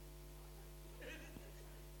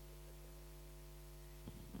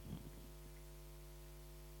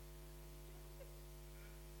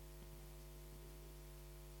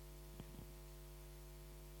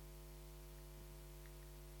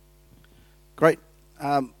Great.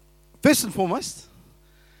 First and foremost,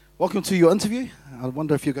 welcome to your interview. I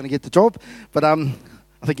wonder if you're going to get the job, but I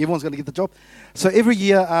think everyone's going to get the job. So every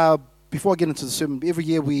year, before I get into the sermon, every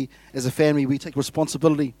year we, as a family, we take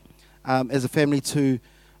responsibility as a family to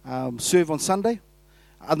serve on Sunday.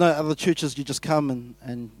 I know other churches, you just come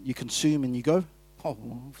and you consume and you go. Oh,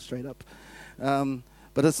 straight up.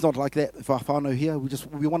 But it's not like that. If I know here,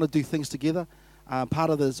 we want to do things together.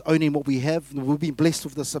 Part of it is owning what we have. We've been blessed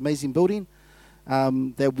with this amazing building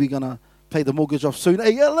that we're going to pay the mortgage off soon.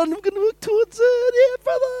 Hey, Alan, we're going to work towards it. Yeah,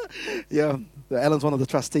 brother. Yeah, Alan's one of the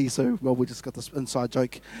trustees, so, well, we just got this inside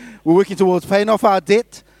joke. We're working towards paying off our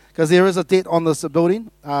debt, because there is a debt on this building,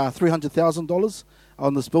 $300,000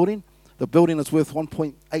 on this building. The building is worth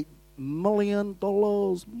 $1.8 million.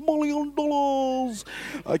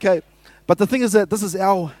 Okay, but the thing is that this is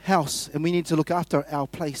our house, and we need to look after our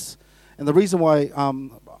place. And the reason why I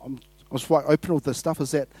was quite open with this stuff is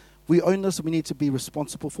that we own this and we need to be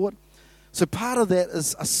responsible for it. So part of that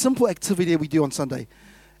is a simple activity that we do on Sunday.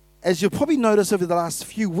 As you'll probably notice over the last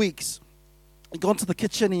few weeks, you've gone to the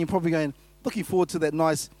kitchen and you're probably looking forward to that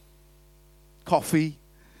nice coffee,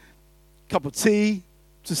 cup of tea,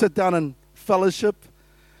 to sit down and fellowship.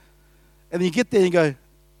 And then you get there and you go,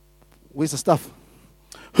 where's the stuff?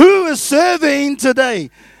 Who is serving today?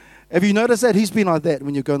 Have you noticed that? He's been like that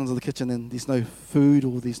when you're going into the kitchen and there's no food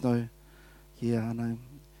or there's no, yeah, I know.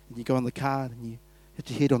 And you go in the car and you hit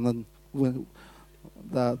your head on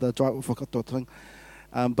the drive, I forgot the thing.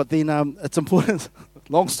 But then it's important,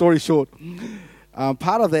 long story short,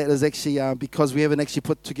 part of that is actually because we haven't actually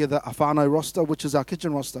put together a whānau roster, which is our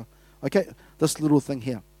kitchen roster. Okay, this little thing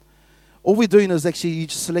here. All we're doing is actually you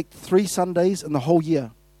just select 3 Sundays in the whole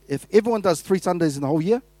year. If everyone does 3 Sundays in the whole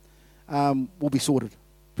year, we'll be sorted.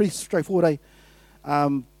 Pretty straightforward, eh?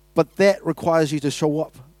 But that requires you to show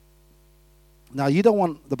up. Now, you don't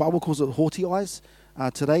want, the Bible calls it haughty eyes.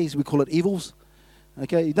 Today, we call it evils.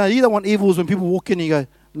 Okay? No, you don't want evils when people walk in and you go,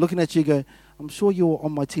 looking at you, go, I'm sure you were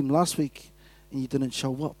on my team last week and you didn't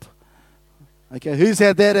show up. Okay? Who's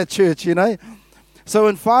had that at church, you know? So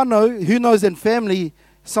in whānau, who knows in family,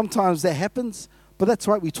 sometimes that happens, but that's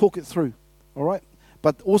right, we talk it through. All right?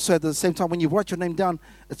 But also at the same time, when you write your name down,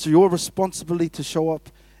 it's your responsibility to show up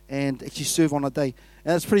and actually serve on a day.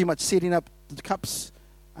 And it's pretty much setting up the cups,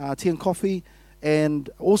 tea and coffee, and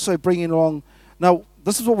also bringing along. Now,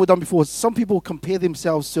 this is what we've done before. Some people compare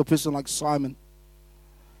themselves to a person like Simon.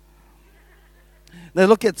 They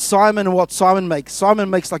look at Simon and what Simon makes. Simon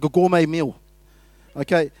makes like a gourmet meal.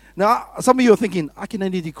 Okay. Now, some of you are thinking, I can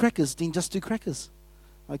only do crackers, then just do crackers.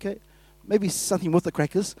 Okay. Maybe something with the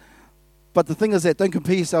crackers. But the thing is that don't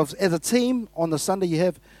compare yourselves. As a team, on the Sunday you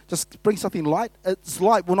have, just bring something light. It's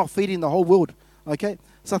light. We're not feeding the whole world. Okay?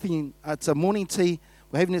 Something, it's a morning tea.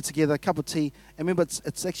 We're having it together, a cup of tea. And remember,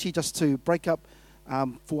 it's actually just to break up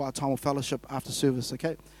for our time of fellowship after service.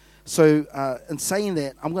 Okay? So in saying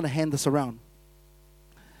that, I'm going to hand this around.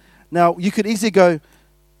 Now, you could easily go,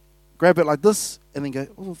 grab it like this, and then go,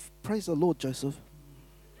 oh, praise the Lord, Joseph.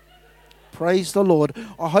 Praise the Lord.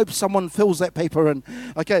 I hope someone fills that paper in.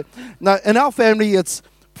 Okay. Now, in our family, it's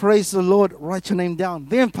praise the Lord, write your name down,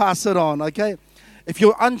 then pass it on. Okay. If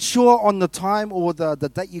you're unsure on the time or the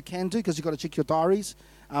date you can do, because you've got to check your diaries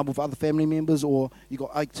with other family members or you've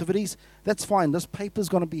got activities, that's fine. This paper's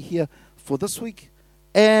going to be here for this week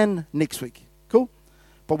and next week. Cool?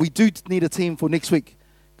 But we do need a team for next week,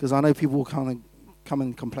 because I know people will kind of come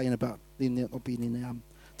and complain about them not being in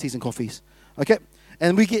teas and coffees. Okay.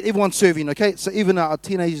 And we get everyone serving, okay? So even our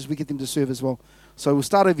teenagers, we get them to serve as well. So we'll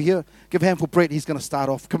start over here. Give a hand for Brett. He's going to start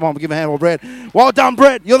off. Come on, give a hand for Brett. Well done,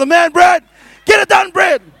 Brett. You're the man, Brett. Get it done,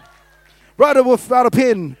 Brett. Write it without a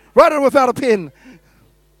pen. Write it without a pen.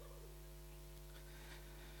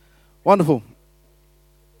 Wonderful.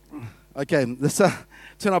 Okay, let's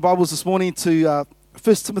turn our Bibles this morning to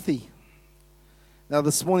 1 Timothy. Now,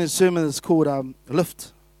 this morning's sermon is called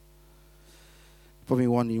Lift. Probably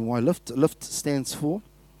wondering why Lift. Lift stands for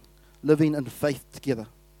living in faith together.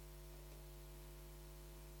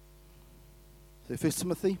 So 1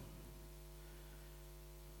 Timothy.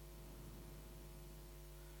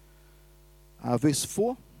 Verse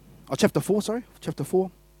 4. Chapter 4, sorry. Chapter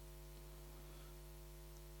 4.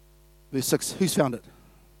 Verse 6. Who's found it?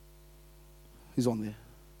 Who's on there?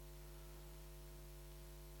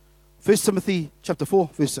 1 Timothy chapter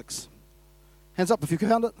 4, verse 6. Hands up if you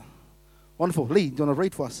found it. Wonderful. Lee, do you want to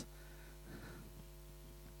read for us?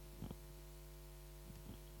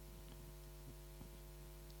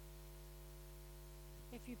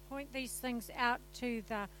 If you point these things out to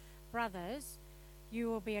the brothers, you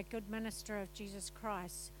will be a good minister of Jesus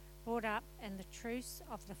Christ, brought up in the truths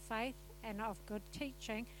of the faith and of good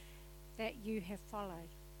teaching, that you have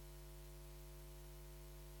followed.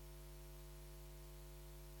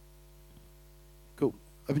 Cool.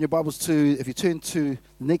 Open your Bibles to, if you turn to the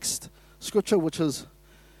next scripture, which is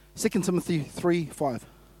 2 Timothy 3:5. Have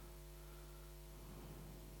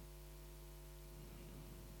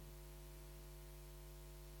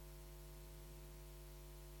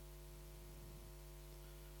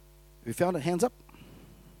you found it? Hands up.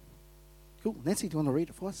 Cool. Nancy, do you want to read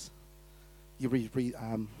it for us? You read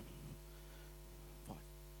 5.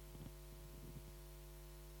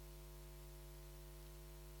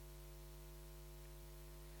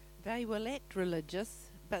 They will act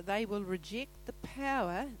religious, but they will reject the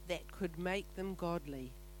power that could make them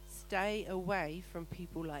godly. Stay away from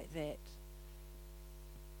people like that.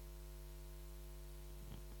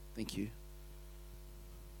 Thank you.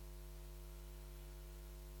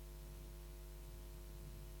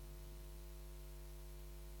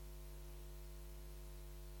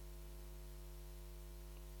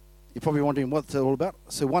 You're probably wondering what it's all about.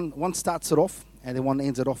 So one starts it off, and then one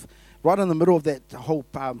ends it off. Right in the middle of that whole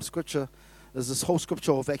scripture is this whole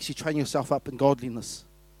scripture of actually training yourself up in godliness.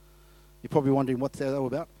 You're probably wondering what that's all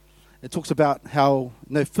about. It talks about how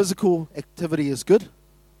physical activity is good,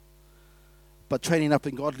 but training up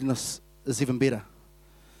in godliness is even better.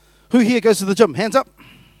 Who here goes to the gym? Hands up.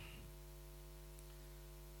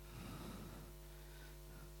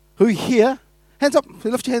 Who here? Hands up.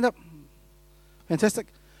 Lift your hand up. Fantastic.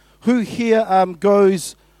 Who here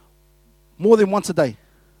goes more than once a day?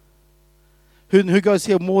 Who goes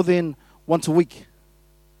here more than once a week?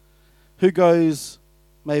 Who goes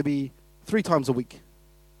maybe 3 times a week?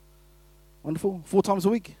 Wonderful. 4 times a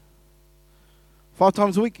week? 5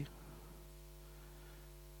 times a week?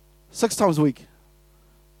 6 times a week?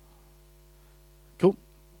 Cool.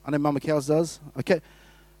 I know Mama Cows does. Okay.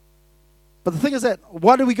 But the thing is that,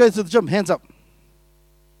 why do we go to the gym? Hands up.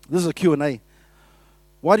 This is a Q&A.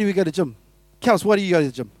 Why do we go to the gym? Cows, why do you go to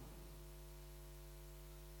the gym?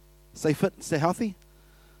 Stay fit, stay healthy.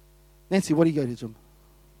 Nancy, why do you go to the gym?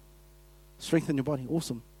 Strengthen your body.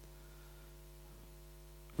 Awesome.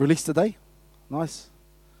 Release today. Nice.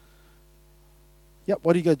 Yep,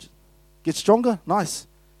 why do you go? Get stronger. Nice.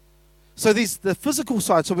 So these the physical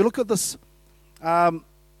side. So we look at this.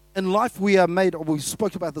 In life, we are made. We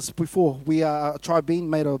spoke about this before. We are a tribe being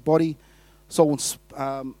made of body, soul,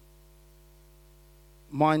 and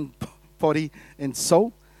mind, body, and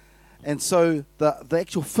soul. And so the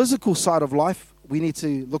actual physical side of life, we need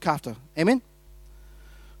to look after. Amen?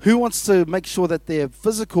 Who wants to make sure that their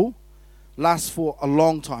physical lasts for a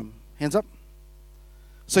long time? Hands up.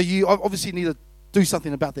 So you obviously need to do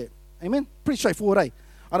something about that. Amen? Pretty straightforward, eh?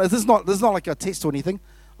 I know this is not like a test or anything.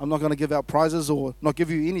 I'm not going to give out prizes or not give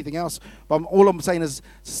you anything else. But all I'm saying is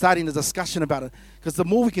starting a discussion about it. Because the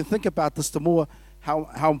more we can think about this, the more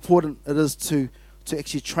how important it is to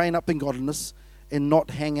actually train up in godliness and not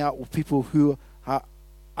hang out with people who are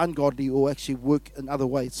ungodly or actually work in other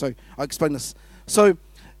ways. So I'll explain this. So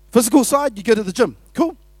physical side, you go to the gym.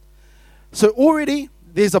 Cool. So already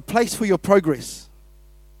there's a place for your progress.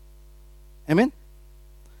 Amen?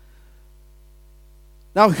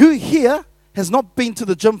 Now, who here has not been to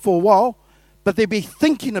the gym for a while, but they'd be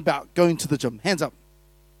thinking about going to the gym? Hands up.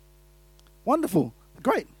 Wonderful.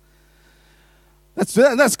 Great.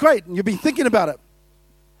 That's great. You've been thinking about it.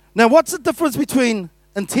 Now, what's the difference between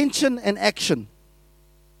intention and action?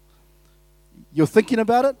 You're thinking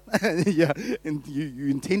about it, yeah, and you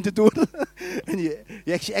intend to do it, and you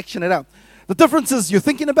actually action it out. The difference is you're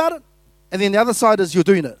thinking about it, and then the other side is you're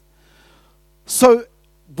doing it. So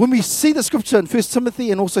when we see the scripture in 1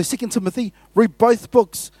 Timothy and also 2 Timothy, read both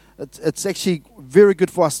books. It's actually very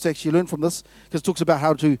good for us to actually learn from this, because it talks about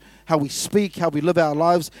how we speak, how we live our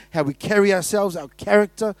lives, how we carry ourselves, our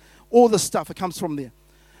character, all this stuff. It comes from there.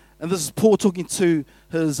 And this is Paul talking to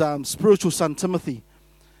his spiritual son, Timothy.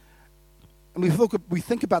 And we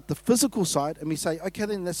think about the physical side, and we say, okay,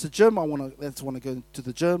 then that's the gym. I want to go to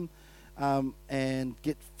the gym and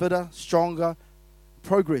get fitter, stronger,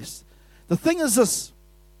 progress. The thing is this.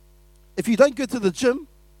 If you don't go to the gym,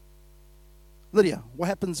 Lydia, what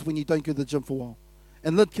happens when you don't go to the gym for a while?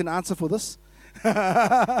 And Lyd can answer for this.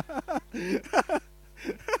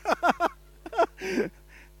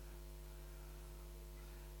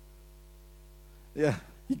 Yeah,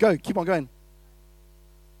 you go. Keep on going. You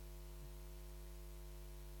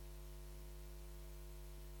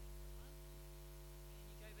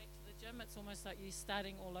go back to the gym, it's almost like you're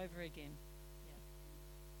starting all over again.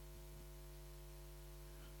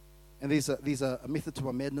 And there's a method to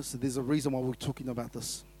my madness. There's a reason why we're talking about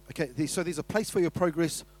this. Okay, so there's a place for your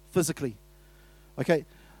progress physically. Okay,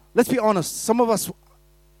 let's be honest. Some of us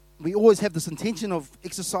we always have this intention of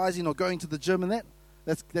exercising or going to the gym and that.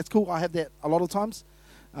 That's cool. I have that a lot of times.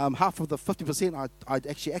 Half of the 50% I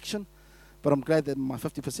actually action, but I'm glad that my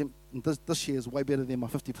 50% this year is way better than my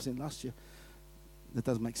 50% last year. That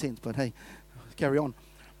doesn't make sense, but hey, carry on.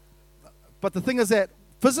 But the thing is that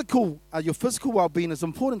your physical well-being is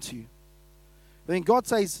important to you. I mean, God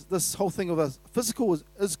says this whole thing of a physical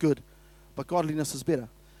is good, but godliness is better.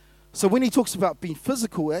 So when he talks about being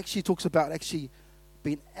physical, it actually talks about actually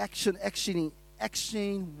being actioning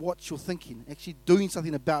what you're thinking, actually doing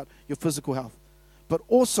something about your physical health. But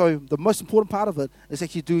also, the most important part of it is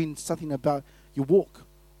actually doing something about your walk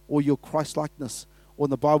or your Christ-likeness, or in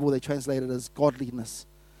the Bible they translate it as godliness.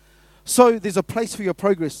 So there's a place for your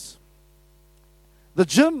progress. The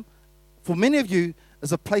gym, for many of you,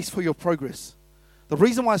 is a place for your progress. The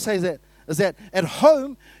reason why I say that is that at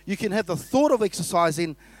home, you can have the thought of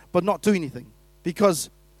exercising, but not do anything, because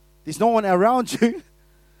there's no one around you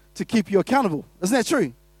to keep you accountable. Isn't that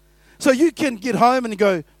true? So you can get home and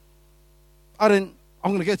go, I'm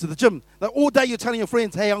going to go to the gym. Like all day you're telling your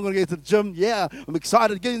friends, hey, I'm going to go to the gym. Yeah, I'm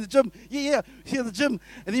excited to get in the gym. Yeah, here the gym.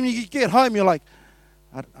 And then when you get home, you're like,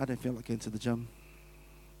 I don't feel like going to the gym.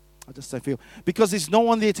 I just don't feel. Because there's no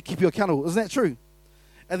one there to keep you accountable. Isn't that true?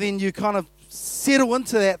 And then you kind of settle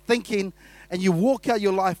into that thinking, and you walk out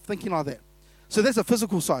your life thinking like that. So that's a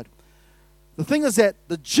physical side. The thing is that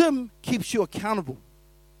the gym keeps you accountable.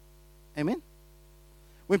 Amen?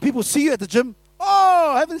 When people see you at the gym,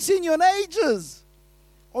 oh, I haven't seen you in ages.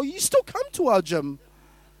 Oh, you still come to our gym.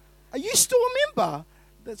 Are you still a member?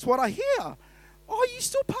 That's what I hear. Oh, you're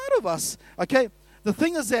still part of us. Okay? The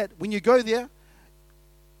thing is that when you go there,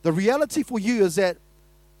 the reality for you is that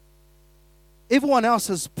everyone else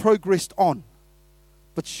has progressed on,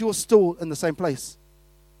 but you're still in the same place.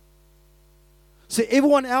 So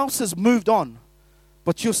everyone else has moved on,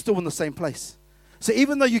 but you're still in the same place. So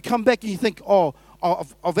even though you come back and you think, oh,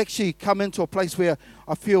 I've actually come into a place where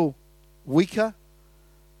I feel weaker,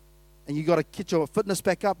 and you got to get your fitness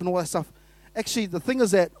back up and all that stuff. Actually, the thing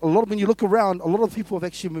is that when you look around, a lot of people have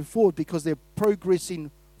actually moved forward because they're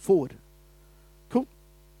progressing forward. Cool.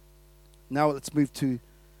 Now let's move to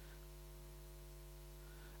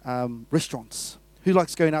restaurants. Who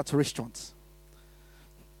likes going out to restaurants?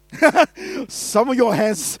 Some of your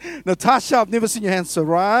hands. Natasha, I've never seen your hands so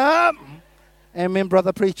right. Amen,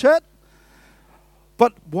 brother preacher.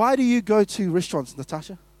 But why do you go to restaurants,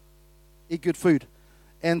 Natasha? Eat good food.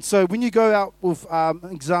 And so when you go out with,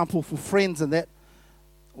 example, for friends and that,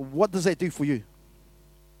 what does that do for you?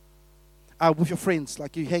 With your friends,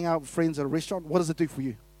 like you hang out with friends at a restaurant, what does it do for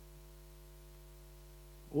you?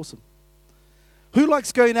 Awesome. Who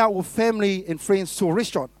likes going out with family and friends to a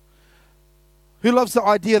restaurant? Who loves the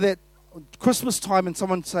idea that Christmas time and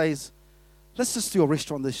someone says, let's just do a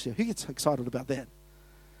restaurant this year? Who gets excited about that?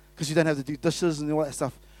 Because you don't have to do dishes and all that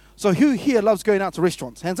stuff. So who here loves going out to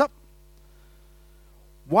restaurants? Hands up.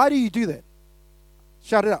 Why do you do that?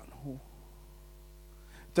 Shout it out.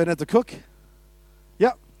 Don't have to cook?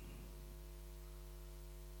 Yep.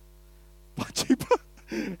 But cheaper?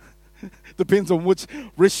 Depends on which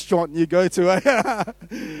restaurant you go to.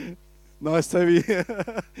 Nice, Toby.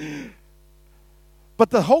 But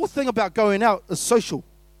the whole thing about going out is social.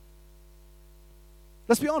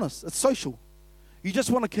 Let's be honest, it's social. You just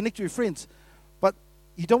want to connect with your friends, but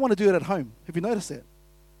you don't want to do it at home. Have you noticed that?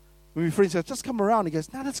 When your friends say, just come around, he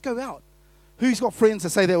goes, nah, let's go out. Who's got friends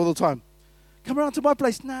that say that all the time? Come around to my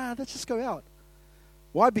place. Nah, let's just go out.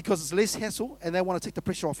 Why? Because it's less hassle, and they want to take the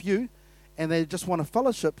pressure off you, and they just want to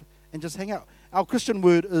fellowship and just hang out. Our Christian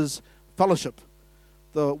word is fellowship.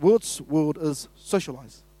 The world's word is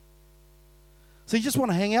socialize. So you just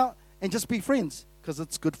want to hang out and just be friends because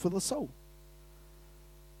it's good for the soul.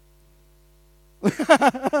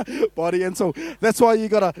 Body and soul. That's why you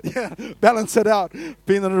got to balance it out,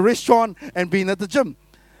 being in a restaurant and being at the gym.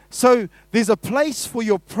 So there's a place for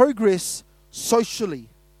your progress socially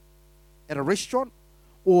at a restaurant,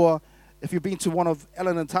 or if you've been to one of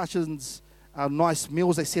Ellen and Tasha's nice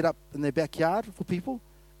meals they set up in their backyard for people.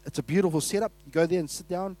 It's a beautiful setup. You go there and sit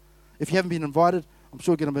down. If you haven't been invited, I'm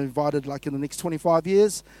sure you're going to be invited like in the next 25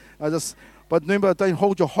 years. But remember, don't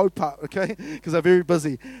hold your hope up, okay? Because they're very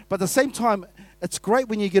busy. But at the same time, it's great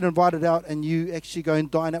when you get invited out and you actually go and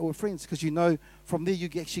dine out with friends, because you know from there you're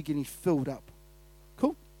actually getting filled up.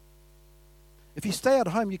 Cool? If you stay at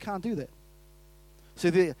home, you can't do that. So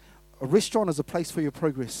a restaurant is a place for your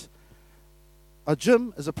progress. A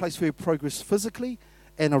gym is a place for your progress physically,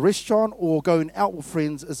 and a restaurant or going out with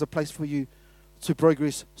friends is a place for you to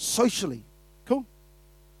progress socially. Cool?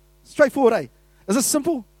 Straightforward, eh? Is this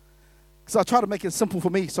simple? So I try to make it simple for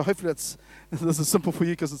me. So hopefully this is simple for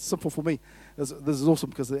you because it's simple for me. This is awesome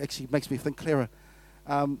because it actually makes me think clearer.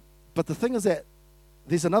 But the thing is that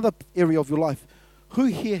there's another area of your life. Who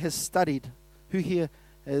here has studied? Who here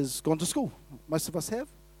has gone to school? Most of us have.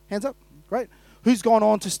 Hands up. Great. Who's gone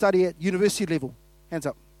on to study at university level? Hands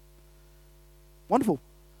up. Wonderful.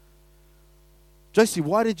 Josie,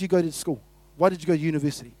 why did you go to school? Why did you go to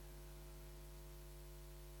university?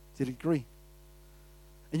 Did you agree?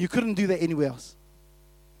 And you couldn't do that anywhere else.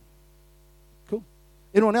 Cool.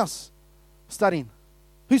 Anyone else studying?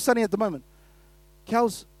 Who's studying at the moment?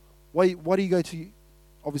 Cows, why do you go to,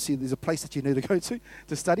 obviously there's a place that you need to go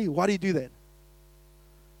to study. Why do you do that?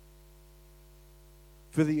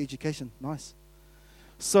 Further education. Nice.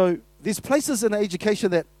 So there's places in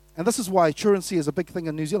education that, and this is why truancy is a big thing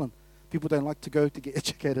in New Zealand. People don't like to go to get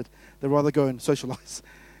educated. They rather go and socialize.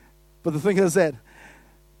 But the thing is that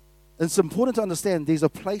it's important to understand there's a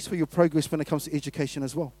place for your progress when it comes to education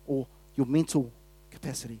as well, or your mental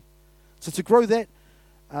capacity. So to grow that,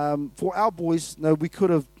 for our boys, no, we could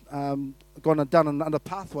have gone and done another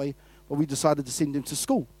pathway, but we decided to send them to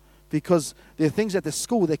school because there are things at the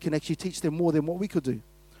school that can actually teach them more than what we could do.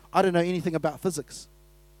 I don't know anything about physics.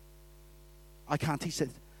 I can't teach that.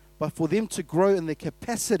 But for them to grow in their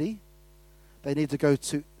capacity, they need to go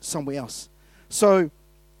to somewhere else. So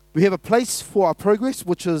we have a place for our progress,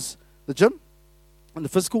 which is the gym and the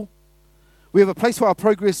physical. We have a place for our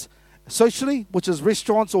progress socially, which is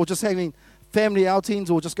restaurants or just having family outings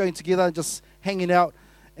or just going together and just hanging out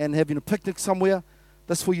and having a picnic somewhere.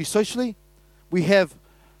 That's for you socially. We have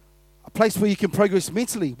a place where you can progress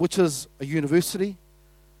mentally, which is a university,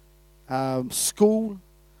 school.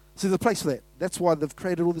 So there's a place for that. That's why they've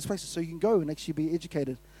created all these places so you can go and actually be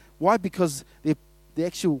educated. Why? Because the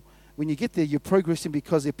actual, when you get there, you're progressing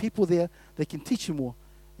because there are people there that can teach you more.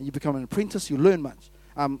 And you become an apprentice, you learn much,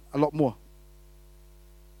 a lot more.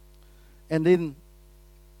 And then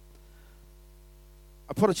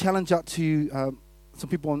I put a challenge out to some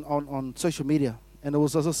people on social media. And it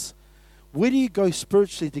was this: where do you go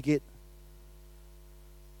spiritually to get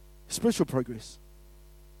spiritual progress?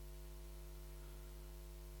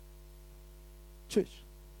 Church.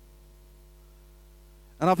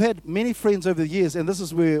 And I've had many friends over the years, and this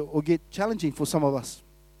is where it will get challenging for some of us.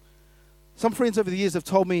 Some friends over the years have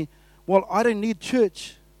told me, well, I don't need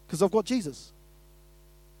church because I've got Jesus.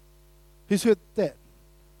 Who's heard that?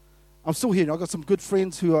 I'm still here. I've got some good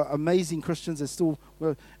friends who are amazing Christians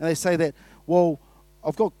and they say that, well,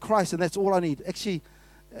 I've got Christ and that's all I need. Actually,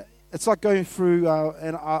 it's like going through,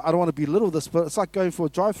 and I don't want to belittle this, but it's like going for a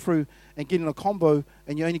drive-through and getting a combo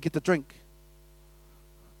and you only get the drink.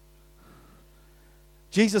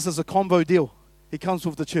 Jesus is a combo deal. He comes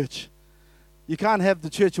with the church. You can't have the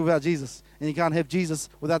church without Jesus, and you can't have Jesus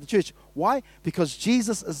without the church. Why? Because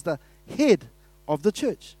Jesus is the head of the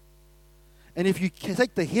church. And if you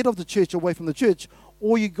take the head of the church away from the church,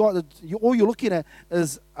 all you're looking at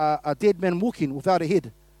is a dead man walking without a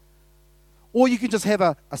head. Or you can just have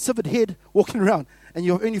a severed head walking around, and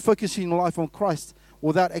you're only focusing your life on Christ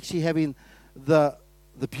without actually having the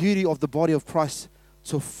beauty of the body of Christ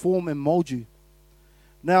to form and mold you.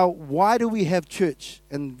 Now, why do we have church?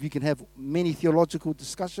 And we can have many theological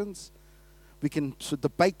discussions. We can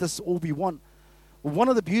debate this all we want. Well, one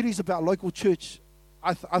of the beauties about local church,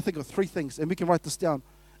 I think of three things, and we can write this down,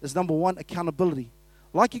 is number one, accountability.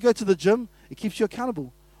 Like you go to the gym, it keeps you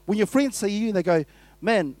accountable. When your friends see you and they go,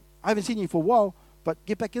 man, I haven't seen you for a while, but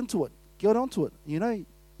get back into it. Get onto it. You know,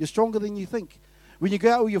 you're stronger than you think. When you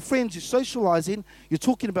go out with your friends, you're socializing, you're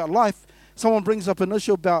talking about life. Someone brings up an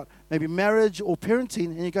issue about maybe marriage or parenting,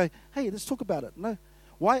 and you go, hey, let's talk about it. No.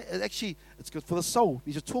 Why? Actually, it's good for the soul.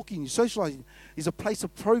 You're talking, you're socializing. There's a place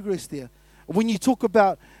of progress there. When you talk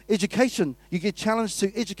about education, you get challenged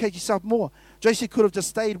to educate yourself more. Josie could have just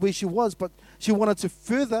stayed where she was, but she wanted to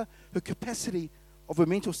further her capacity of her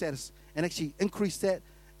mental status and actually increase that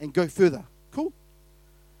and go further. Cool?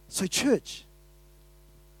 So church.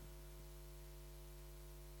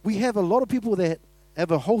 We have a lot of people that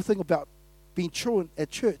have a whole thing about being truant at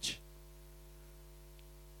church.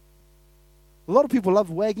 A lot of people love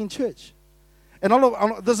wagging church. And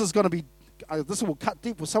this is going to be, this will cut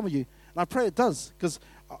deep with some of you. And I pray it does. Because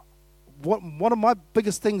one of my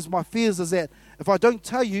biggest things, my fears is that if I don't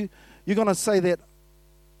tell you, you're going to say that,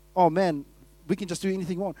 oh man, we can just do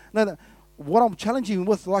anything we want. No. What I'm challenging you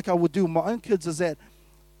with, like I would do with my own kids, is that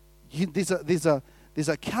there's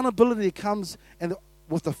accountability that comes and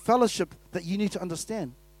with the fellowship that you need to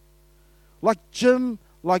understand. Like gym,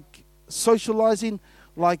 like socializing,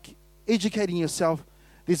 like educating yourself,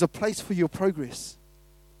 there's a place for your progress.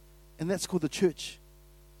 And that's called the church.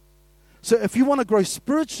 So if you want to grow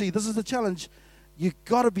spiritually, this is the challenge. You've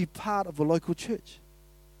got to be part of a local church.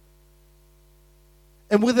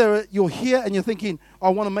 And whether you're here and you're thinking, I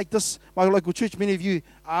want to make this my local church, many of you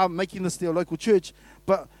are making this their local church,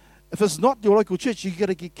 but if it's not your local church, you've got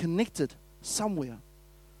to get connected somewhere.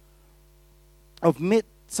 I've met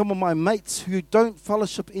some of my mates who don't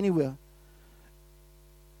fellowship anywhere.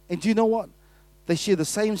 And do you know what? They share the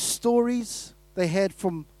same stories they had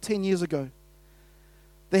from 10 years ago.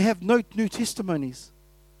 They have no new testimonies.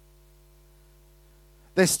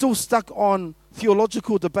 They're still stuck on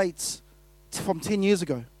theological debates from 10 years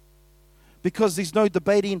ago, because there's no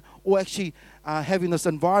debating or actually having this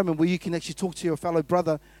environment where you can actually talk to your fellow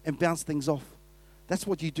brother and bounce things off. That's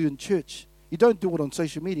what you do in church. You don't do it on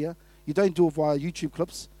social media. You don't do it via YouTube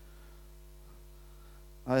clips.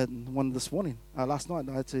 I had one this morning, last night,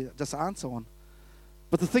 I had to just answer one.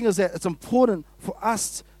 But the thing is that it's important for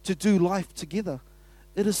us to do life together.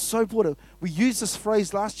 It is so important. We used this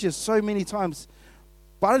phrase last year so many times,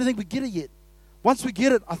 but I don't think we get it yet. Once we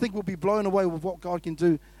get it, I think we'll be blown away with what God can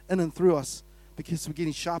do in and through us, because we're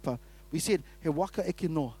getting sharper. We said, he waka eke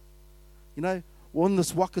no. You know, we're in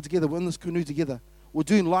this waka together. We're in this canoe together. We're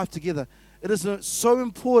doing life together. It is so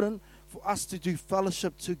important for us to do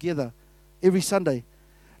fellowship together every Sunday.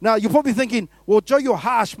 Now, you're probably thinking, well, Joe, you're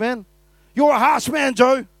harsh, man. You're a harsh man,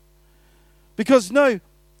 Joe. Because, no,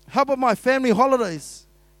 how about my family holidays?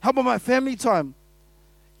 How about my family time?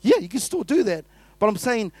 Yeah, you can still do that. But I'm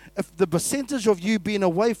saying, if the percentage of you being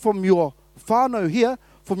away from your whānau here,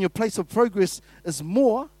 from your place of progress, is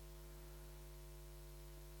more,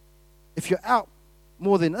 if you're out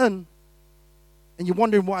more than in, and you're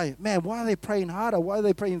wondering why are they praying harder? Why are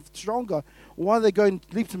they praying stronger? Why are they going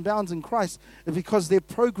leaps and bounds in Christ? It's because their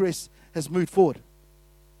progress has moved forward. Do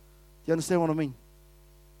you understand what I mean?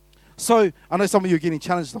 So, I know some of you are getting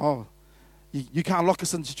challenged. Oh, you can't lock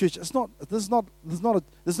us into church. This is not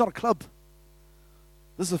a club.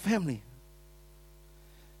 This is a family.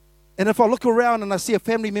 And if I look around and I see a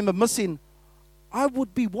family member missing, I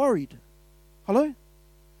would be worried. Hello?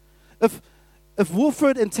 If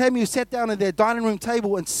Wilfred and Tammy sat down at their dining room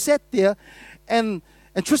table and sat there, and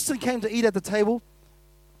Tristan came to eat at the table,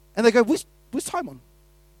 and they go, where's Timon?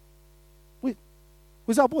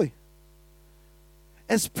 Where's our boy?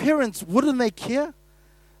 As parents, wouldn't they care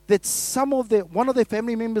that one of their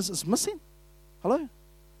family members is missing? Hello?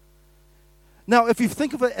 Now, if you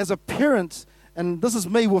think of it as a parent, and this is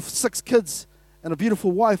me with 6 kids and a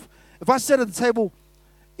beautiful wife, if I sat at the table,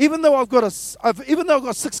 even though I've got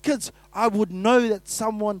 6 kids, I would know that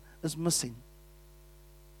someone is missing.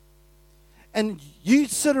 And you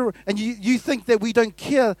sit around, and you think that we don't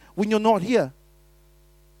care when you're not here.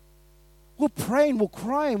 We're praying, we're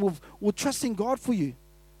crying, we're trusting God for you.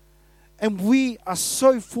 And we are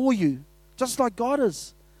so for you, just like God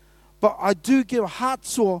is. But I do get a heart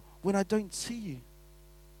sore when I don't see you.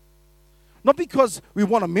 Not because we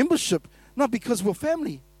want a membership, not because we're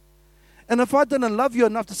family. And if I didn't love you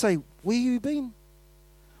enough to say, where you been?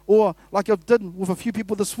 Or like I did with a few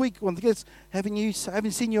people this week, when the kids, I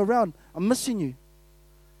haven't seen you around. I'm missing you.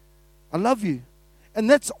 I love you. And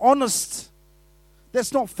that's honest.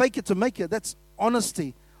 That's not fake it to make it. That's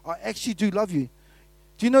honesty. I actually do love you.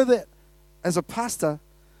 Do you know that as a pastor,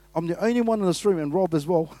 I'm the only one in this room, and Rob as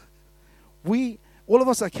well, all of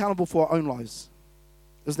us are accountable for our own lives.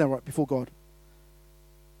 Isn't that right? Before God.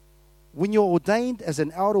 When you're ordained as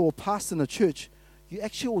an elder or pastor in a church, you're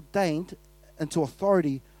actually ordained into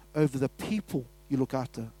authority over the people you look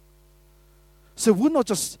after. So we're not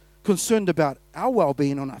just concerned about our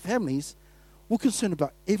well-being and our families. We're concerned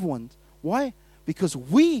about everyone. Why? Because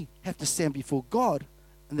we have to stand before God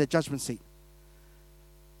in the judgment seat.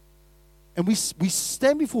 And we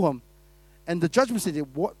stand before Him. And the judgment seat,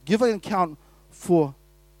 give an account for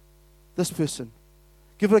this person.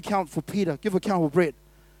 Give an account for Peter. Give an account for Brett.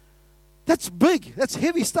 That's big. That's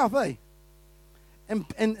heavy stuff, eh?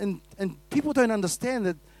 And people don't understand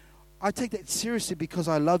that I take that seriously because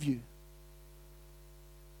I love you.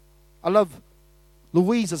 I love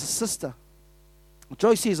Louise as a sister.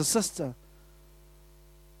 Josie as a sister.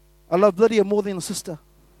 I love Lydia more than a sister.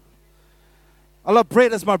 I love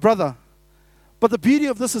Brett as my brother. But the beauty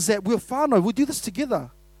of this is that we're whānau. We do this together.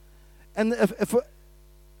 And if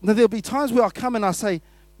there'll be times where I come and I say,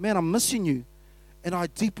 man, I'm missing you. And I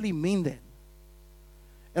deeply mean that.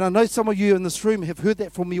 And I know some of you in this room have heard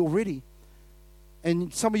that from me already.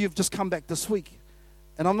 And some of you have just come back this week.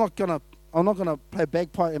 And I'm not gonna play a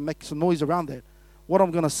bagpipe and make some noise around that. What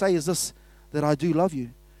I'm gonna say is this, that I do love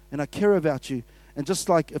you and I care about you. And just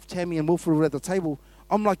like if Tammy and Wilfred were at the table,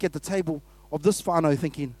 I'm like at the table of this whānau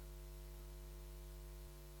thinking,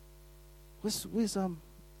 where's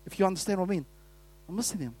If you understand what I mean. I'm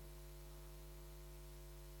missing them.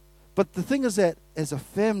 But the thing is that as a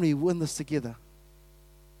family, we're in this together.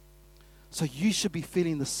 So you should be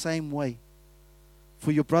feeling the same way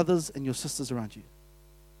for your brothers and your sisters around you.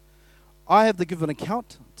 I have to give an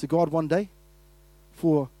account to God one day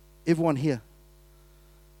for everyone here.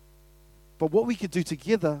 But what we could do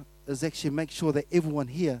together is actually make sure that everyone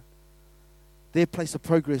here, their place of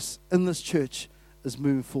progress in this church is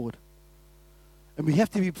moving forward. And we have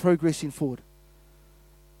to be progressing forward.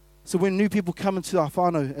 So when new people come into our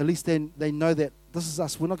whānau, at least they know that this is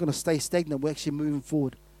us. We're not going to stay stagnant. We're actually moving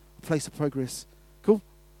forward. A place of progress. Cool?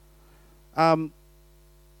 The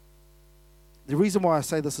reason why I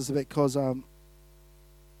say this is because I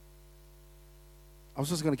was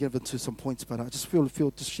just going to get into some points, but I just feel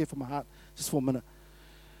just share from my heart just for a minute.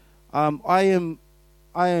 I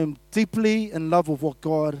am deeply in love with what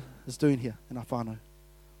God is doing here in our whānau.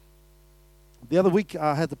 The other week,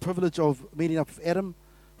 I had the privilege of meeting up with Adam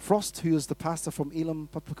Frost, who is the pastor from Elam,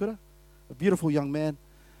 Papakura, a beautiful young man.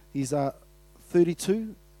 He's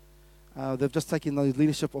 32. They've just taken the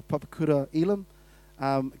leadership of Papakura Elam.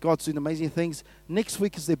 God's doing amazing things. Next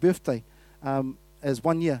week is their birthday, as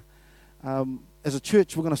 1 year. As a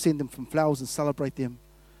church, we're going to send them some flowers and celebrate them.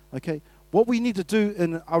 Okay? What we need to do,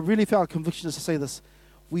 and I really felt a conviction to say this,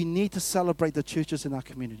 we need to celebrate the churches in our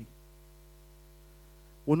community.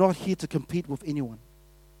 We're not here to compete with anyone.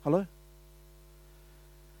 Hello?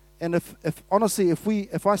 And if honestly,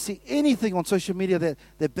 if I see anything on social media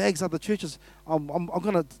that bags other churches, I'm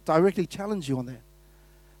going to directly challenge you on that.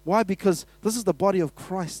 Why? Because this is the body of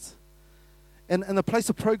Christ. And the place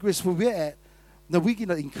of progress where we're at, that we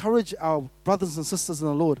can encourage our brothers and sisters in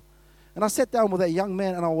the Lord. And I sat down with that young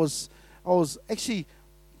man, and I was actually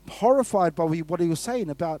horrified by what he was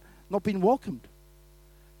saying about not being welcomed.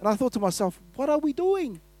 And I thought to myself, what are we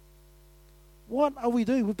doing? What are we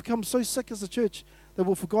doing? We've become so sick as a church that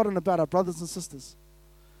we've forgotten about our brothers and sisters.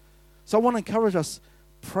 So I want to encourage us,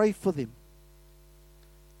 pray for them.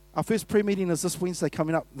 Our first prayer meeting is this Wednesday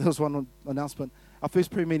coming up. There was one announcement. Our first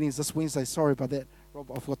prayer meeting is this Wednesday. Sorry about that, Rob.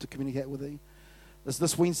 I forgot to communicate with you. It's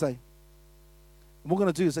this Wednesday. And what we're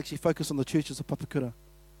going to do is actually focus on the churches of Papakura.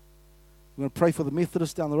 We're going to pray for the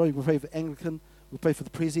Methodists down the road. We'll pray for Anglican. We'll pray for the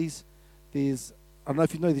Prezis. I don't know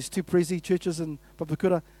if you know, there's 2 Prezi churches in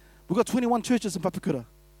Papakura. We've got 21 churches in Papakura.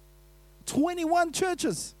 21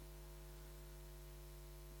 churches.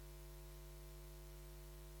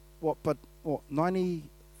 But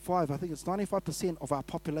 95, I think it's 95% of our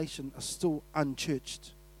population are still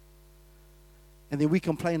unchurched. And then we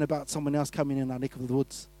complain about someone else coming in our neck of the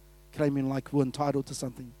woods, claiming like we're entitled to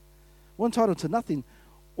something. We're entitled to nothing.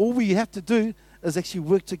 All we have to do is actually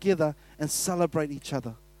work together and celebrate each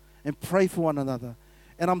other and pray for one another.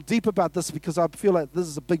 And I'm deep about this because I feel like this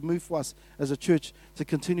is a big move for us as a church to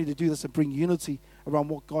continue to do this and bring unity around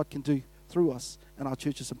what God can do through us and our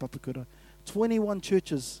churches in Papakura. 21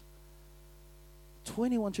 churches.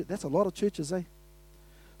 21 churches. That's a lot of churches, eh?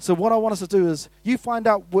 So what I want us to do is you find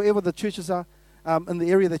out wherever the churches are in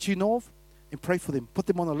the area that you know of and pray for them. Put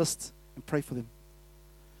them on a list and pray for them.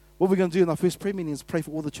 What we're going to do in our first prayer meeting is pray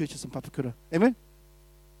for all the churches in Papakura. Amen?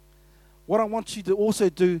 What I want you to also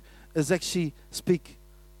do is actually speak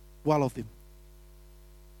well of them.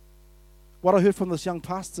 What I heard from this young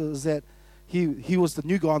pastor is that he was the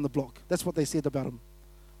new guy on the block. That's what they said about him.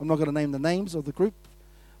 I'm not going to name the names of the group,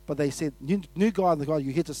 but they said, new guy on the guy,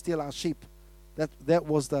 you're here to steal our sheep. That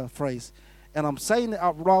was the phrase. And I'm saying it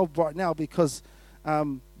out loud right now because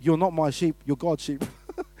you're not my sheep, you're God's sheep.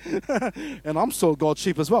 And I'm still God's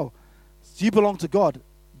sheep as well. So you belong to God.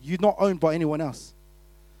 You're not owned by anyone else.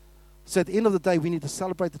 So at the end of the day, we need to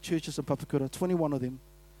celebrate the churches in Papakura, 21 of them.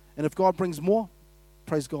 And if God brings more,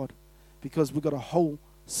 praise God. Because we've got a whole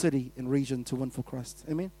city and region to win for Christ.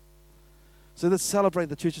 Amen? So let's celebrate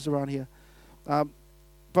the churches around here.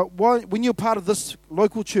 But when you're part of this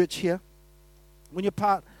local church here,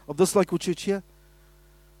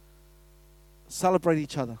 celebrate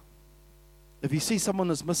each other. If you see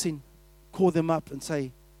someone is missing, call them up and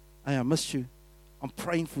say, hey, I missed you. I'm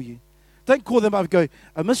praying for you. Don't call them up and go,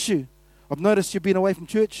 I miss you. I've noticed you've been away from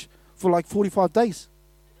church for like 45 days.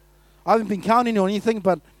 I haven't been counting on anything,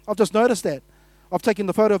 but I've just noticed that. I've taken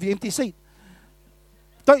the photo of your empty seat.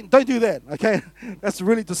 Don't do that, okay? That's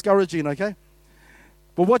really discouraging, okay?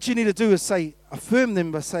 But what you need to do is affirm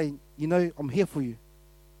them by saying, I'm here for you.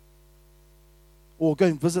 Or go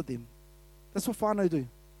and visit them. That's what whānau do.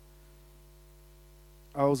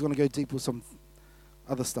 I was going to go deep with some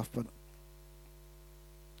other stuff, but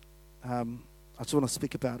I just want to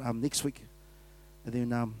speak about next week. And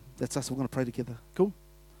then that's us. We're going to pray together. Cool?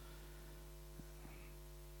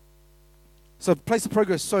 So place of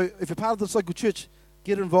progress. So if you're part of this local church,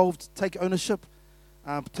 get involved, take ownership.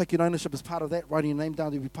 Take your ownership as part of that, writing your name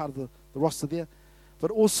down to be part of the roster there.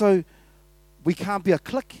 But also, we can't be a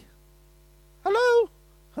clique. Hello?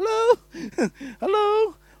 Hello?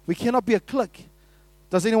 Hello? We cannot be a clique.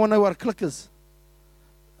 Does anyone know what a clique is?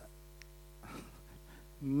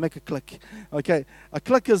 Make a clique. Okay. A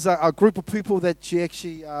clique is a group of people that you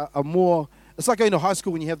actually are more... It's like going to high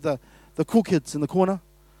school when you have the cool kids in the corner,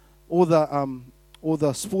 or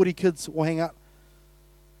the sporty kids all hang out.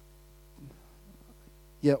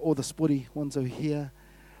 Yeah, all the sporty ones over here.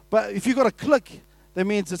 But if you've got a clique, that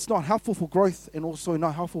means it's not helpful for growth and also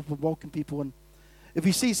not helpful for welcoming people in. If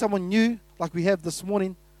you see someone new, like we have this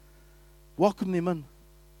morning, welcome them in.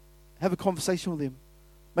 Have a conversation with them.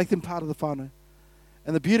 Make them part of the whānau.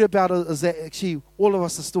 And the beauty about it is that actually all of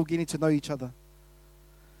us are still getting to know each other.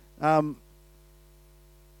 I've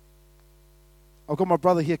got my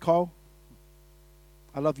brother here, Kyle.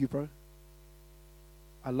 I love you, bro.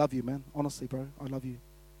 I love you, man. Honestly, bro, I love you.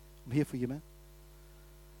 I'm here for you, man.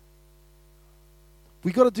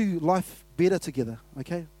 We got to do life better together,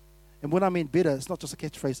 okay? And when I mean better, it's not just a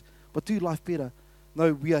catchphrase, but do life better.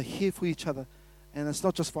 No, we are here for each other. And it's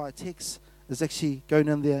not just via text. It's actually going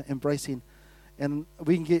in there, embracing. And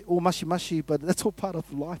we can get all mushy, but that's all part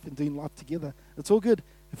of life and doing life together. It's all good.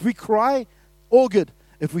 If we cry, all good.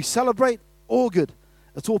 If we celebrate, all good.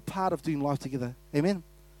 It's all part of doing life together. Amen?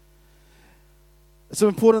 So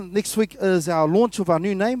important, next week is our launch of our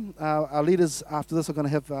new name. Our leaders after this are going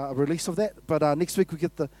to have a release of that. But next week we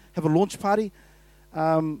get to have a launch party.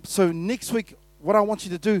 So next week, what I want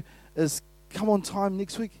you to do is come on time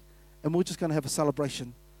next week, and we're just going to have a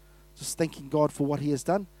celebration. Just thanking God for what He has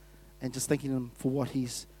done, and just thanking Him for what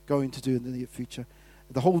He's going to do in the near future.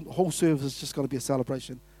 The whole service is just going to be a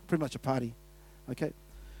celebration, pretty much a party. Okay?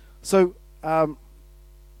 So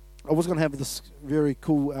I was going to have this very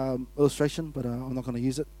cool illustration, but I'm not going to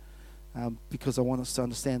use it because I want us to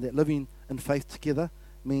understand that living in faith together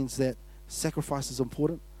means that sacrifice is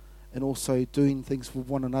important, and also doing things for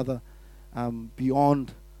one another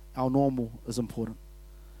beyond our normal is important.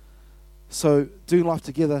 So doing life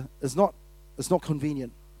together is not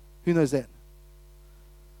convenient. Who knows that?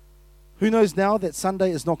 Who knows now that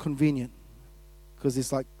Sunday is not convenient? Because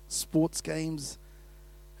there's like sports games,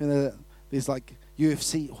 there's like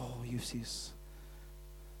UFC. Oh, UFC is...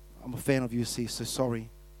 I'm a fan of UFC, so sorry.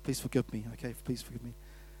 Please forgive me, okay? Please forgive me.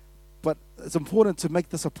 But it's important to make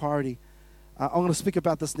this a priority. I'm going to speak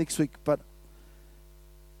about this next week, but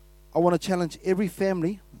I want to challenge every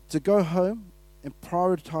family to go home and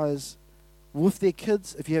prioritize with their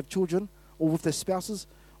kids, if you have children, or with their spouses,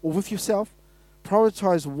 or with yourself,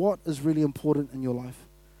 prioritize what is really important in your life.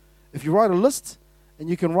 If you write a list, and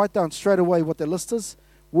you can write down straight away what the list is,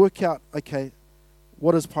 work out, okay,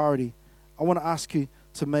 what is priority? I want to ask you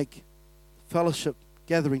to make fellowship,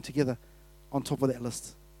 gathering together on top of that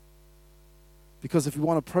list. Because if you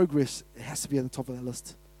want to progress, it has to be at the top of that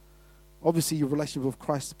list. Obviously, your relationship with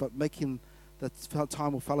Christ, but making that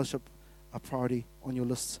time of fellowship a priority on your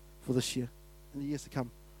list for this year and the years to come.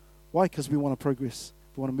 Why? Because we want to progress.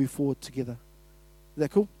 We want to move forward together. Is that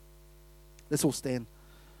cool? Let's all stand.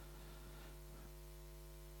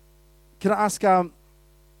 Can I ask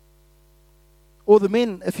all the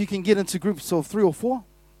men if you can get into groups of 3 or 4?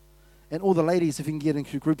 And all the ladies if you can get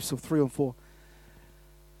into groups of 3 or 4.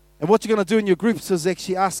 And what you're going to do in your groups is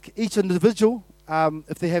actually ask each individual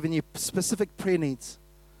if they have any specific prayer needs.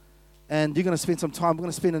 And you're going to spend some time. We're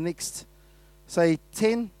going to spend the next, say,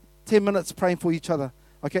 10 minutes praying for each other,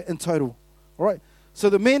 okay, in total. All right? So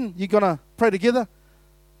the men, you're going to pray together.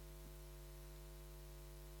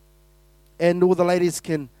 And all the ladies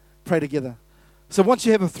can pray together. So once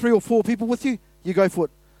you have 3 or 4 people with you, you go for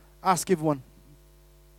it. Ask everyone.